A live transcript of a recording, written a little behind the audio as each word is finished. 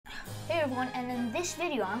everyone, and in this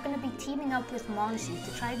video I'm going to be teaming up with Monsi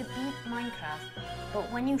to try to beat Minecraft, but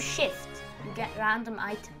when you shift you get random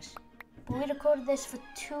items. But we recorded this for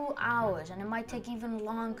 2 hours and it might take even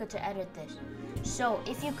longer to edit this. So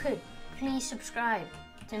if you could, please subscribe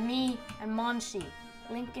to me and Monsi,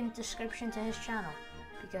 link in the description to his channel,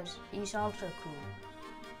 because he's also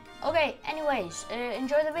cool. Okay, anyways,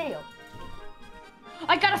 enjoy the video.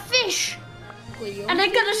 I got a fish! And I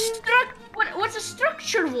got a what's a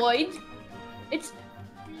structure void? It's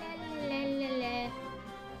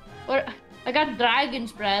what? I got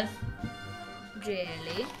dragon's breath.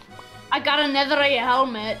 Really? I got a netherite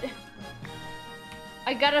helmet.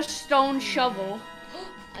 I got a stone shovel.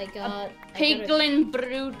 I got a piglin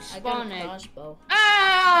brute spawn egg. Crossbow.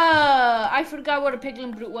 Ah! I forgot what a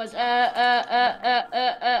piglin brute was. Oh,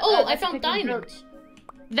 I found diamonds.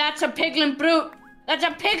 That's a piglin brute. That's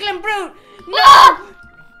a piglin brute. No!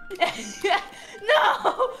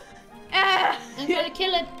 No! I'm gonna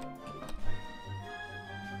kill it.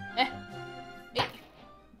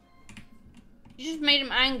 You just made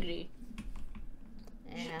him angry.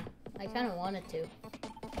 Yeah, I kind of wanted to.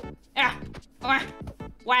 Ah!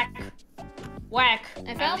 Whack! Whack!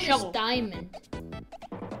 I found this diamond.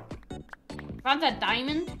 Found that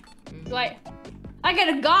diamond? Do I got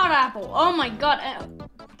a god apple! Oh my god!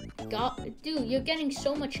 Dude, you're getting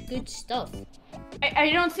so much good stuff.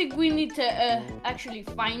 I don't think we need to actually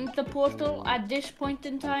find the portal at this point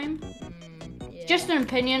in time. Yeah. Just an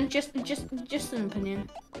opinion. Just an opinion.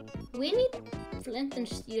 We need flint and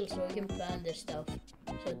steel so we can burn this stuff.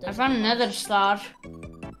 So I found another star.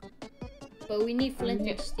 But we need flint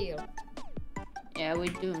and steel. Yeah, we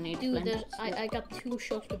do need flint. Dude, I got 2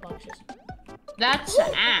 shulker boxes. That's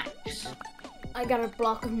an axe. I got a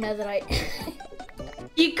block of netherite.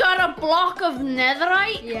 You got a block of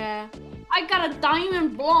netherite? Yeah. I got a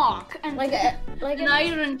diamond block and an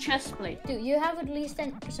iron chest plate. Dude, you have at least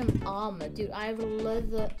some armor. Dude, I have a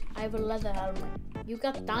leather helmet. You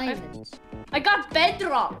got diamonds. I got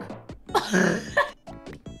bedrock.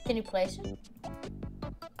 Can you place it?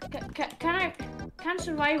 Can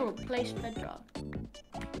survival place bedrock?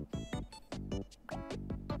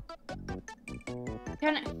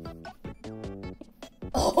 Can I?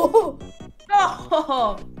 Oh!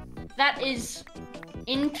 Oh! That is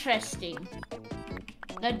interesting.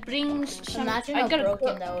 That brings some... Imagine how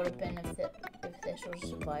broken that would have been if this was a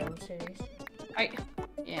survival series.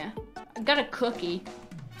 Yeah. I got a cookie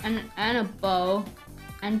and a bow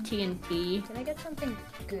and TNT. Can I get something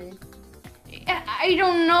good? I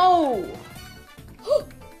don't know.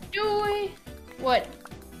 Do we? What?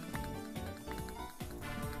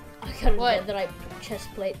 I got a netherite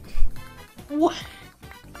chest plate. What?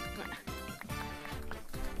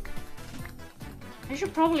 I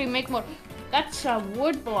should probably make more. That's a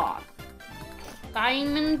wood block.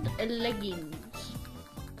 Diamond leggings.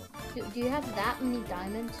 Do you have that many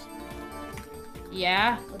diamonds?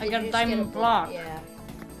 Yeah, I got a diamond block. Yeah.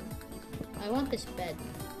 I want this bed.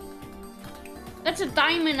 That's a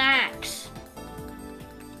diamond axe.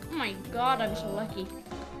 Oh my god, I'm so lucky.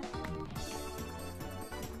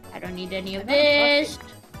 I don't need any of this.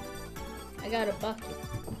 I got a bucket.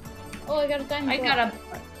 Oh, I got a diamond block.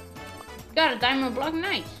 Got a diamond block,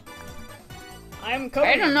 nice. I'm coming.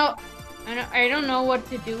 I don't know what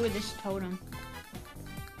to do with this totem.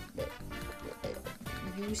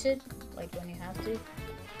 Use it, like when you have to.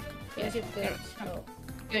 Use your boots. Oh.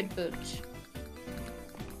 Good boots.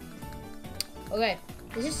 Okay,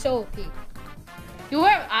 this is so OP. You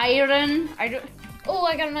have iron. I don't. Oh,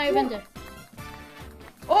 I got an iron vendor.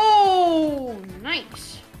 Oh,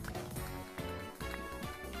 nice.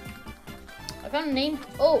 I found a name.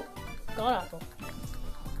 Oh, god apple.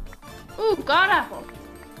 Ooh, god apple.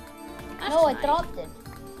 That's no, nice. I dropped it.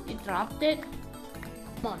 You dropped it?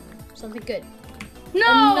 Come on, something good. No,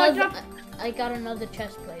 I got another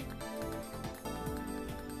chest plate.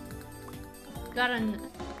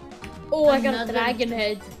 Oh, I got a dragon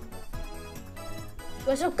head.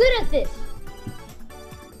 We're so good at this.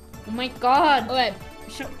 Oh my god. Okay.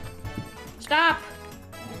 Stop.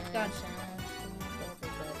 God.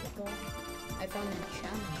 I found an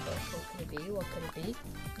enchantment book. What could it be? What could it be?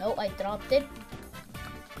 No, I dropped it.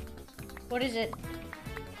 What is it?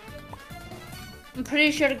 I'm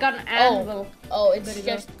pretty sure it got an anvil. Oh, it's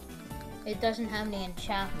just... It doesn't have any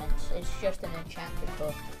enchantments. It's just an enchanted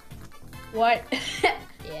book. What?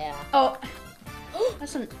 Yeah. Oh.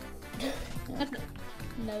 That's a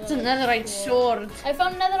netherite sword. I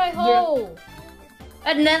found a netherite hole.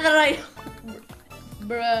 A netherite.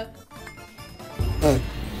 Bruh.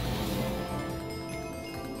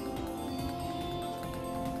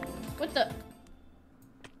 What the?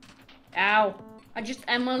 Ow. I just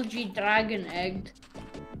MLG dragon egged.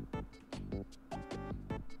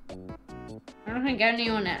 I don't think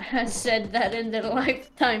anyone has said that in their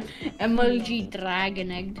lifetime. MLG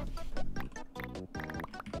dragon egged.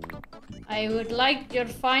 I would like your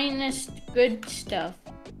finest good stuff.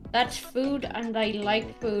 That's food and I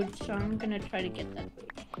like food, so I'm gonna try to get that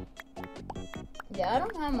food. Yeah, I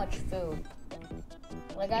don't have much food.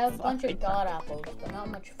 Like, I have a bunch of god apples, but not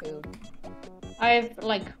much food. I have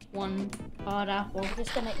like 1 god apple. I'm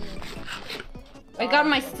just gonna eat. I got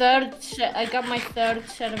my third set. I got my third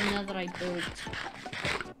set of netherite boots.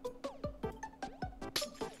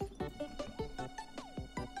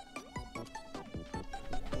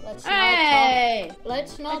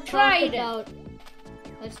 Let's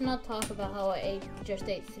not talk about how I just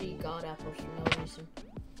ate 3 god apples for no reason.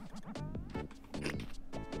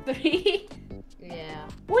 3? Yeah.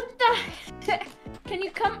 What the heck? Can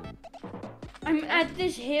you come? I'm at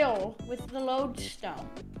this hill with the lodestone.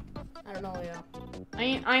 I don't know where you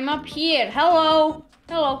are. I'm up here. Hello.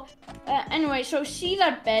 Hello. Anyway, so see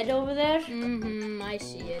that bed over there? Mm-hmm, I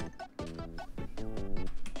see it.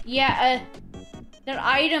 Yeah, there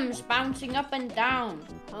are items bouncing up and down.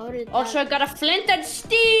 How did that... Also, I got a flint and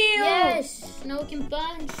steel! Yes! Now we can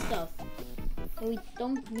burn stuff. But we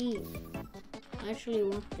don't need. I actually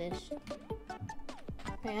want this.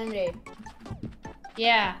 Hey, Henry.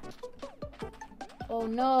 Yeah. Oh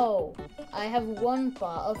no. I have 1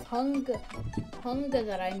 bar of hunger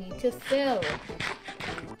that I need to fill.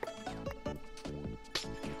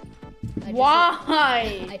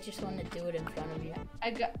 Why? I just want to do it in front of you.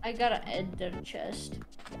 I got an ender chest.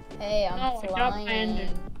 Hey, I'm flying.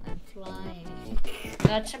 I'm flying.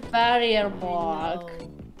 That's a barrier block.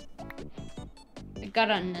 I got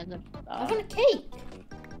another. I found a cake.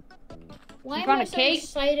 Why am I so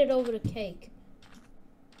excited over the cake?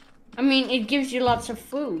 I mean, it gives you lots of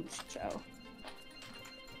food, so.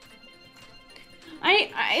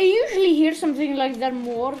 I usually hear something like they're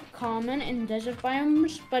more common in desert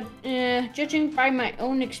biomes, but judging by my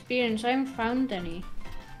own experience, I haven't found any.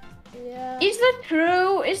 Yeah. Is that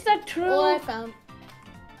true? Is that true? Oh, I found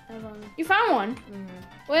one. You found one? Mm-hmm.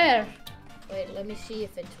 Where? Wait, let me see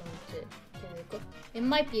if it's one to go. It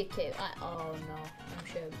might be a cave. Oh no, I'm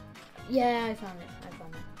sure. Yeah, I found it.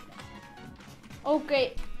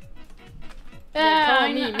 Okay. Call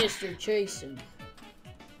me Mr. Jason.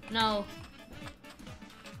 No.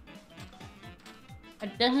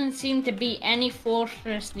 There doesn't seem to be any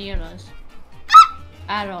fortress near us.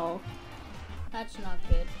 At all. That's not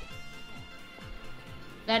good.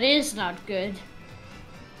 That is not good.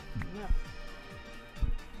 No.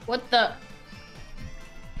 What the?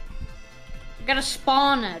 I got a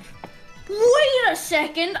spawner. Wait a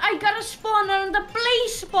second! I got a spawner and a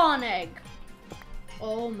blaze spawn egg!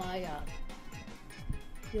 Oh my god.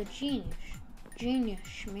 You're genius.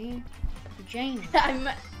 Genius, man. Genius.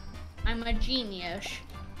 I'm a genius.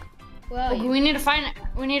 Well, we need to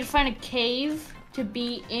find a cave to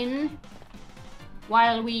be in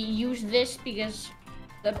while we use this because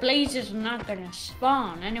the blaze is not gonna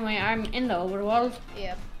spawn. Anyway, I'm in the overworld.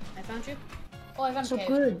 Yep. I found you. Oh, I found a cave.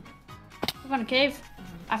 So good. I found a cave.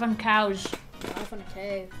 I found cows. I found a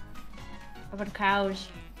cave. I found cows.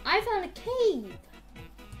 I found a cave.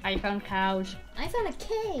 I found cows. I found a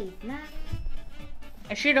cave, man.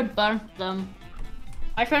 I should have burnt them.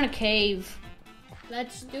 I found a cave.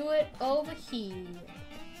 Let's do it over here.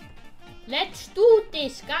 Let's do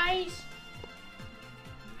this, guys.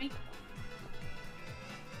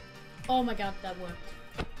 Oh my god, that worked.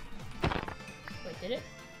 Wait, did it?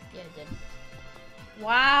 Yeah, it did.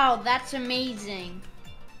 Wow, that's amazing.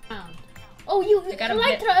 Oh, you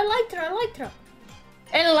Elytra.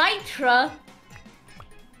 Elytra?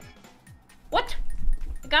 What?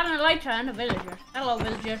 I got an Elytra and a villager. Hello,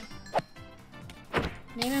 villager.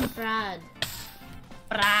 Name him Brad.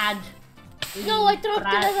 Brad. No, I dropped it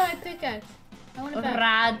as my pickaxe. I want it back.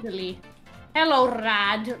 Radley. Hello,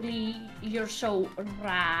 Radley. You're so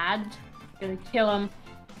rad. Gonna kill him.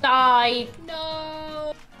 Die.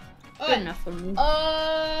 No. Good enough for me.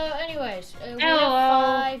 Anyways, we Hello.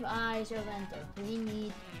 have 5 eyes of ender. We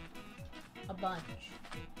need a bunch.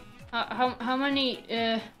 How many?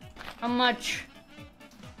 How much?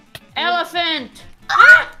 Elephant.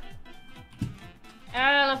 Ah!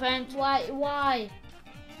 Elephant. Why?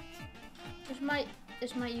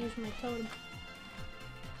 This might use my totem.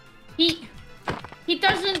 He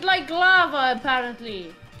doesn't like lava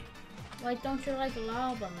apparently. Why don't you like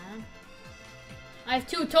lava, man? I have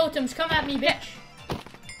 2 totems. Come at me, bitch.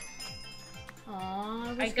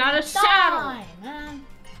 Aww, I got a saddle. Man.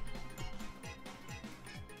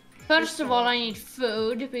 First of all, I need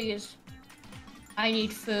food because I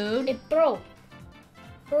need food. It broke.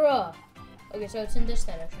 Bruh. Okay, so it's in this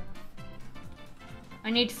direction. I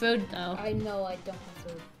need food though. I know I don't have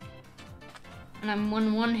food. And I'm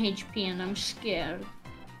on 1 HP and I'm scared.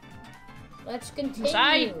 Let's continue.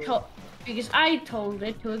 Because I told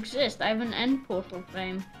it to exist. I have an end portal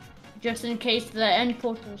frame. Just in case the end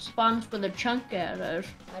portal spawns with a chunk error.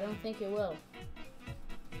 I don't think it will.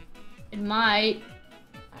 It might.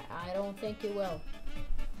 I don't think it will.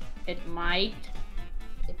 It might.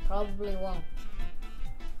 It probably won't.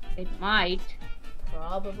 It might.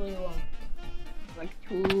 Probably won't. Like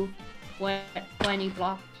 20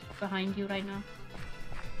 blocks behind you right now.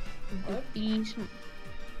 What?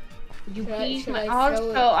 Would you please? Should I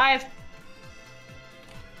Also, throw it? I have.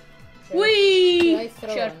 Should I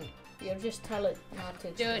throw Sure. it? You'll just tell it not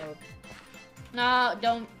to Do it. explode. No,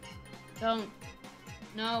 don't.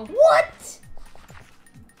 No. What?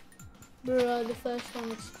 Bro, the first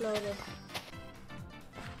one exploded.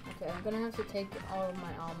 Okay, I'm gonna have to take all of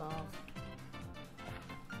my armor off.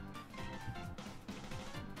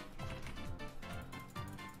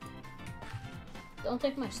 Don't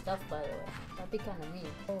take my stuff, by the way. That'd be kind of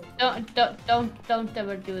mean. Oh. Don't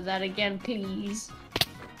ever do that again, please.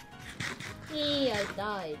 Eee, I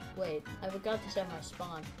died. Wait, I forgot to set my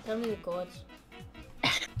spawn. Tell me the codes.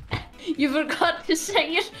 You forgot to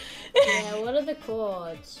say it. Yeah, what are the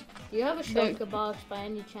codes? Do you have a shulker box by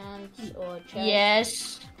any chance, or chest?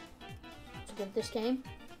 Yes. Let's get this game.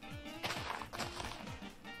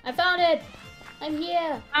 I found it! I'm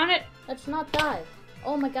here! Found it. Let's not die.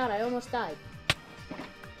 Oh my god, I almost died.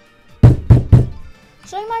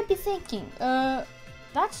 So you might be thinking,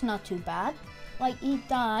 that's not too bad. Like, he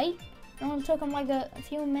died. It only took him like a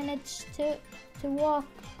few minutes to walk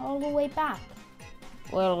all the way back.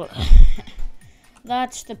 Well,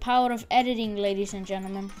 that's the power of editing, ladies and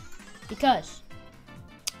gentlemen. Because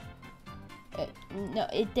no,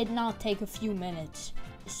 it did not take a few minutes.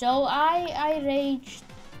 So I raged.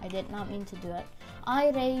 I did not mean to do it. I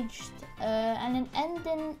raged, and it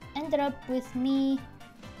ended up with me.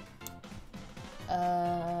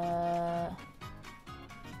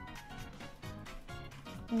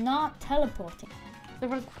 Not teleporting.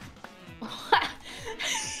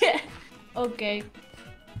 Okay.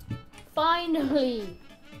 Finally,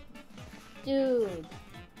 dude.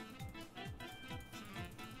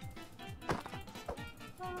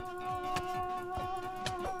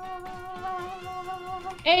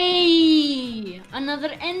 Hey,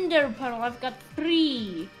 another ender pearl. I've got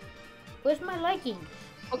 3. Where's my leggings?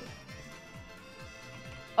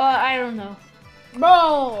 I don't know.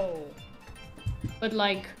 Bro! But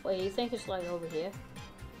like, Wait, you think it's like over here?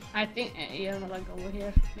 I think, yeah, like over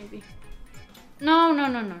here, maybe. No.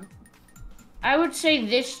 I would say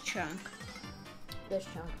this chunk. This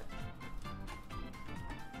chunk.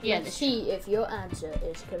 Yeah, Let's see if your answer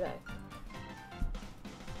is correct.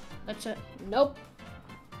 That's it. Nope.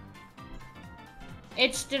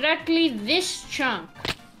 It's directly this chunk.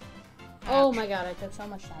 Oh my god, I took so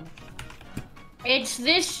much damage. It's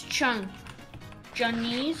this chunk,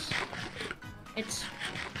 Junnys. It's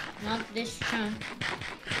not this chunk.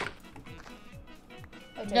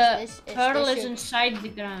 Okay, The turtle is inside the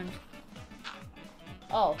ground.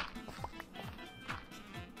 Oh.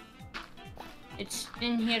 It's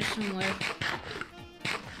in here somewhere.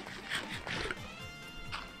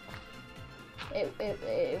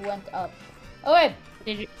 It went up. Oh wait.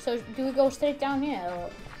 Did you? So do we go straight down here? Or?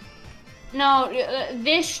 No,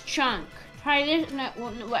 this chunk. Try this. No,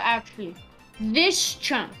 well, actually, this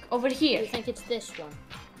chunk over here. I think it's this one.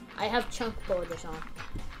 I have chunk borders on.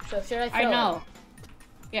 So should I throw it? I know.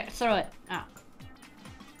 Yeah, throw it. Ah.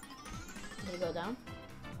 Did it go down?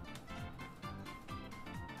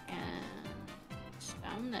 And it's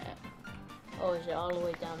down there. Oh, is it all the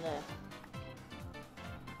way down there?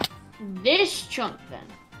 This chunk then.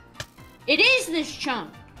 It is this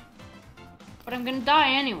chunk. But I'm gonna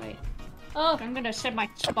die anyway. Oh. I'm gonna set my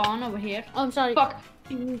spawn over here. Oh, I'm sorry. Fuck.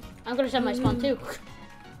 I'm gonna set my spawn too.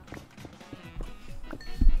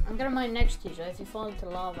 I'm gonna mine next to you, so if you fall into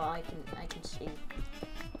lava, I can see.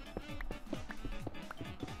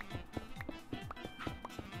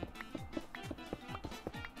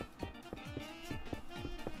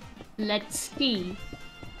 Let's see.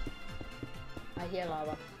 I hear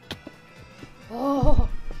lava. Oh,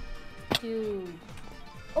 dude.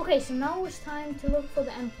 Okay, so now it's time to look for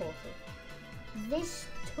the end portal. This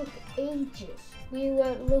took ages. We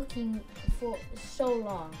were looking for so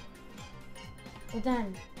long. But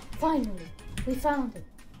then, finally, we found it.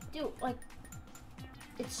 Dude, like,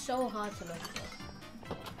 it's so hard to look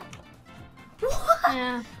for. What?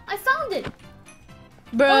 Yeah. I found it!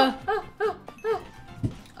 Bruh.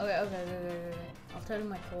 Okay. I'll tell you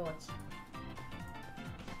my codes.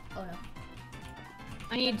 Oh no.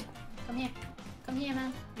 I need. Come here. Come here,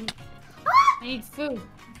 man. I need food.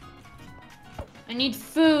 I need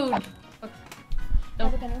food. We're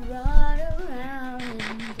gonna run around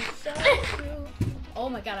in the circle. Oh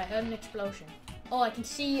my god, I heard an explosion. Oh, I can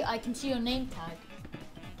see your name tag.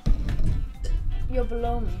 You're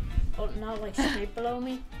below me. Oh, not like straight below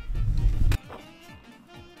me.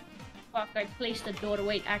 Fuck, I placed the door.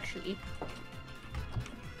 Wait, actually.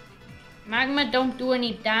 Magma, don't do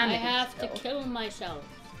any damage. I have though. to kill myself.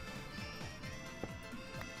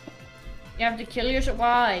 You have to kill yourself.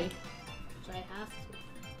 Why? So I have to.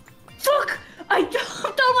 Fuck! I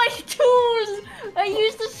dropped all my tools! I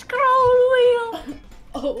used the scroll wheel!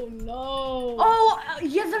 Oh no! Oh,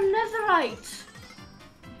 yeah, they're netherite!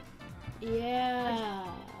 Yeah.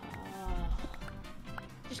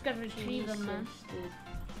 Just gotta retrieve them, man.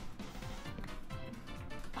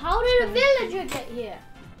 How did a villager get here?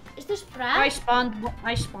 Is this Brad? I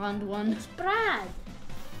spawned one. It's Brad.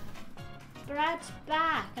 Brad's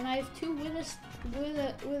back, and I have 2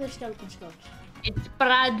 wither skeleton skulls. It's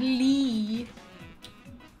Bradley.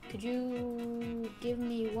 Could you give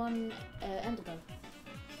me 1 enderdragon?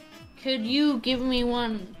 Could you give me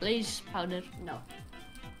 1 blaze powder? No.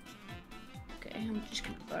 Okay, I'm just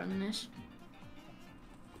gonna burn this.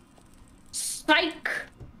 Psych!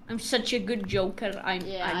 I'm such a good joker.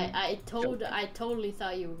 I totally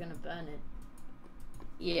thought you were gonna burn it.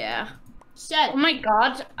 Yeah. Said. Oh my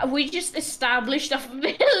god, we just established a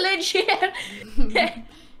village here.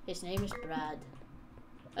 His name is Brad.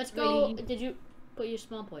 Let's go. Really? Did you put your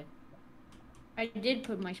spawn point? I did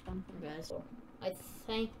put my spawn point. Guys, I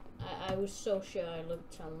think I was so sure I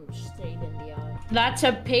looked him straight in the eye. That's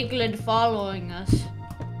a piglet following us.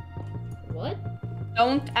 What?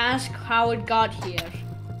 Don't ask how it got here.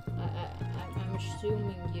 I'm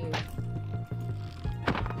assuming you.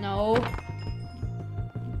 No.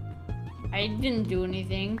 I didn't do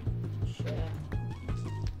anything. Sure.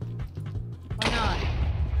 Why not?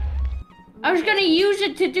 I was gonna use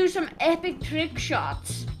it to do some epic trick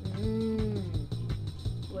shots.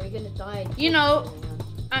 We're gonna die. You know,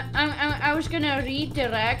 I was gonna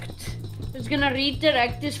redirect. I was gonna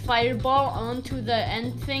redirect this fireball onto the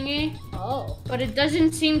end thingy. Oh. But it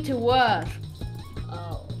doesn't seem to work.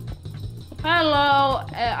 Oh. Hello,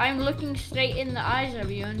 I'm looking straight in the eyes of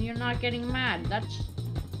you and you're not getting mad. That's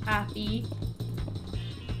happy.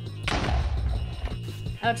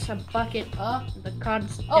 That's a bucket. The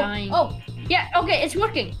card's dying. Oh. Yeah, okay, it's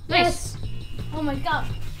working. Nice. Yes. Oh my god.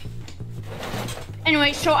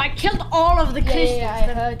 Anyway, so I killed all of the crystals. Yeah, I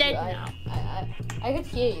They're heard dead you. now. I could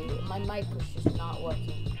hear you. My mic was just not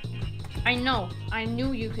working. I know. I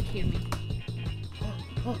knew you could hear me.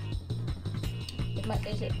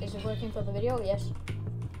 Is it working for the video? Yes.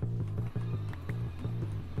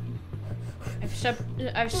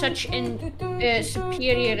 I've such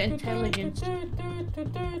superior intelligence.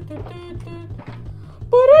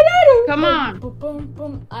 Come on.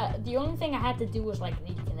 The only thing I had to do was like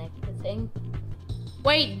reconnect the thing.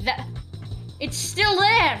 Wait, it's still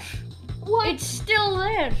there. What? It's still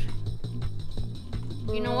there.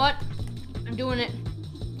 You know what? I'm doing it.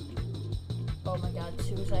 Oh my god,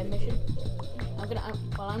 suicide mission.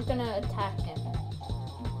 I'm gonna attack him.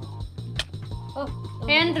 Oh.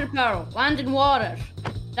 Ender pearl, land in water.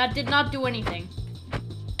 That did not do anything.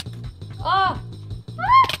 Ah!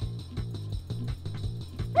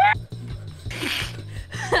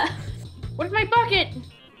 Where's my bucket?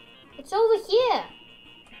 It's over here.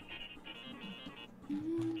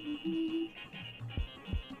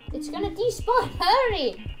 It's gonna despawn.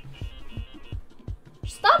 Hurry!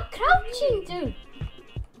 Stop crouching, dude.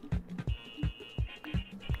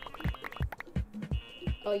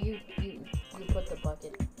 Oh, you put the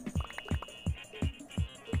bucket.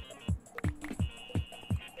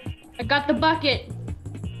 I got the bucket.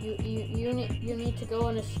 You need to go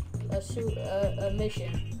on a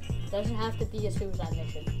mission. Doesn't have to be a suicide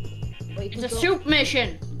mission. But It's a soup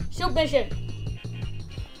mission. Soup mission.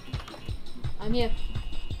 I'm here.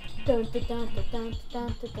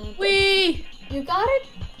 Whee! You got it?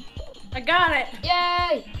 I got it.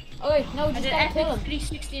 Yay! Okay, no, we I just did gotta epic kill him.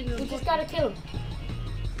 360 We just gotta kill him.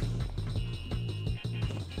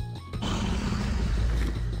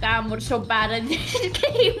 Damn, we're so bad at this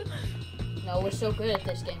game. No, we're so good at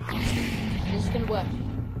this game. This is gonna work.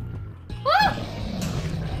 Ah!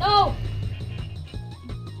 No!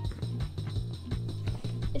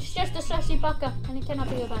 It's just a sussy baka, and it cannot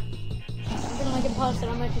be a bat. I'm gonna like imposter,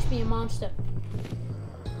 I might just be a monster.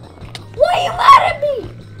 Why are you mad at me?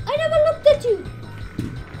 I never looked at you.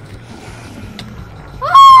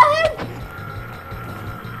 Ah, help!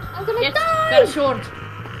 I'm gonna die! Got a sword.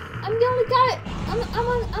 I'm the only guy. I'm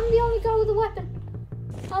the only guy with a weapon.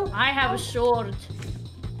 I have a sword.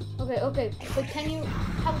 Okay. But can you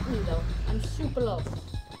help me though? I'm super low.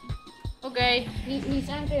 Okay. He's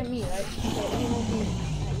angry at me, right? So he won't be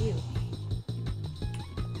at you.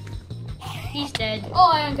 He's dead.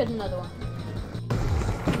 Oh, I anchored another one.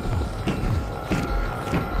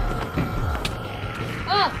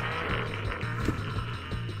 Ah!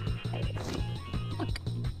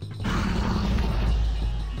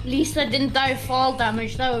 At least I didn't die fall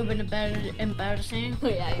damage. That would have been a bit embarrassing. Oh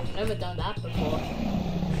yeah, you've never done that before.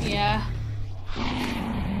 Yeah.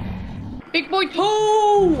 Big boy 2!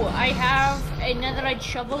 I have a netherite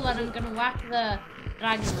shovel that I'm gonna whack the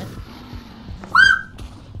dragon with.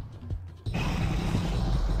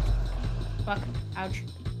 Fuck. Ouch.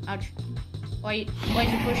 Ouch. Why is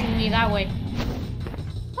he pushing me that way?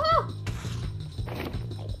 Ah!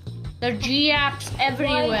 There are G-apps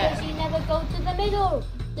everywhere. Why does he never go to the middle?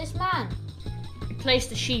 This man. Replace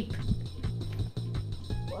the sheep.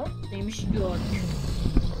 What? His name is George.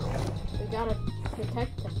 We gotta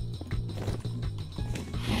protect him.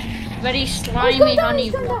 Very slimy honey.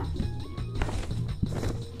 He's going down.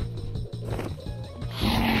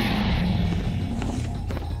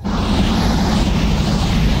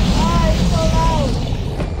 Oh, it's so loud.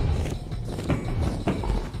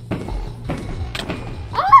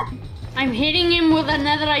 Ah! I'm hitting him with a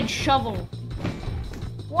netherite shovel.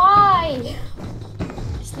 Why?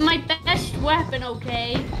 It's my best weapon,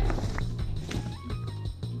 okay?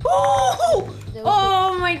 Oh!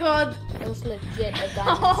 Oh my god! It was legit a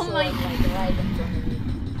diamond sword, my- like right in front of me.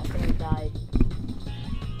 I could have died.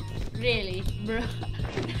 Really, bro?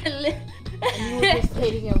 And you were just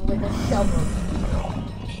hitting him with a shovel.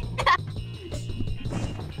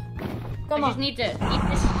 Come I on. just need to eat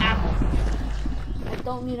this apple. I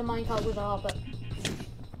don't need a minecart with a hopper.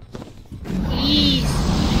 Please.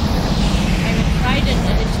 I've tried it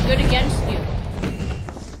and it's good against you.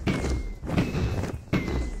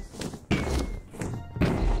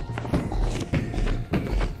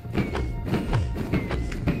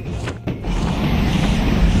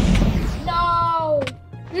 No!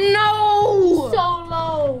 No! So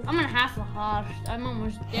low! I'm on half a heart. I'm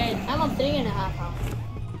almost dead. I'm on 3.5 health.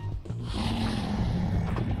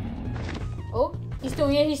 Oh, he's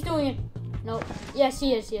doing it. No. Yes,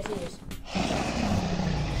 he is.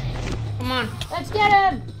 Come on. Let's get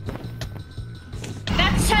him!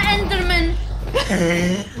 That's an Enderman!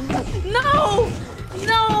 No!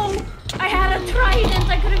 No! I had a trident.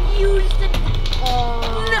 I could have used it.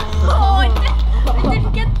 No! I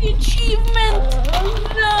didn't get the achievement!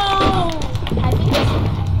 No!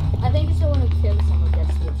 I think it's the one who kills someone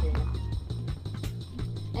gets the achievement.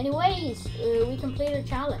 Anyways, we completed a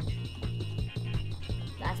challenge.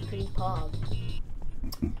 That's pretty pog.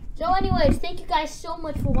 So anyways, thank you guys so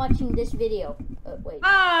much for watching this video. Wait.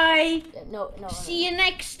 Bye! No. See you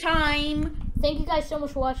next time! Thank you guys so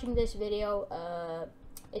much for watching this video.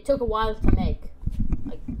 It took a while to make.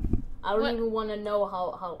 Like, I don't even want to know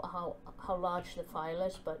how large the file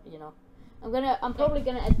is, but you know, I'm probably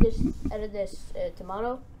gonna edit this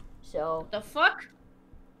tomorrow. So. The fuck?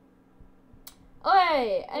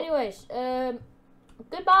 Okay. Anyways,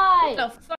 goodbye. What the fuck?